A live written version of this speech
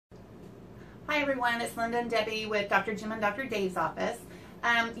Hi everyone, it's Linda and Debbie with Dr. Jim and Dr. Dave's office.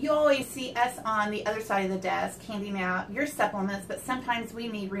 You always see us on the other side of the desk handing out your supplements, but sometimes we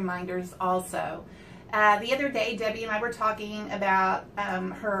need reminders also. The other day, Debbie and I were talking about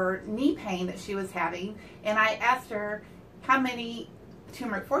her knee pain that she was having, and I asked her how many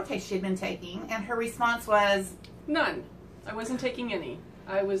Turmeric Forte she had been taking, and her response was, none. I wasn't taking any.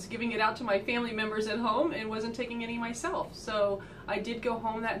 I was giving it out to my family members at home and wasn't taking any myself. So I did go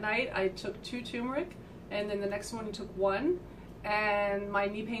home that night. I took 2 turmeric, and then the next one I took 1, and my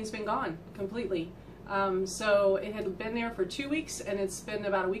knee pain's been gone completely. So it had been there for 2 weeks, and it's been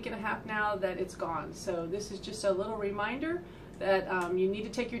about a week and a half now that it's gone. So this is just a little reminder that you need to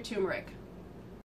take your turmeric.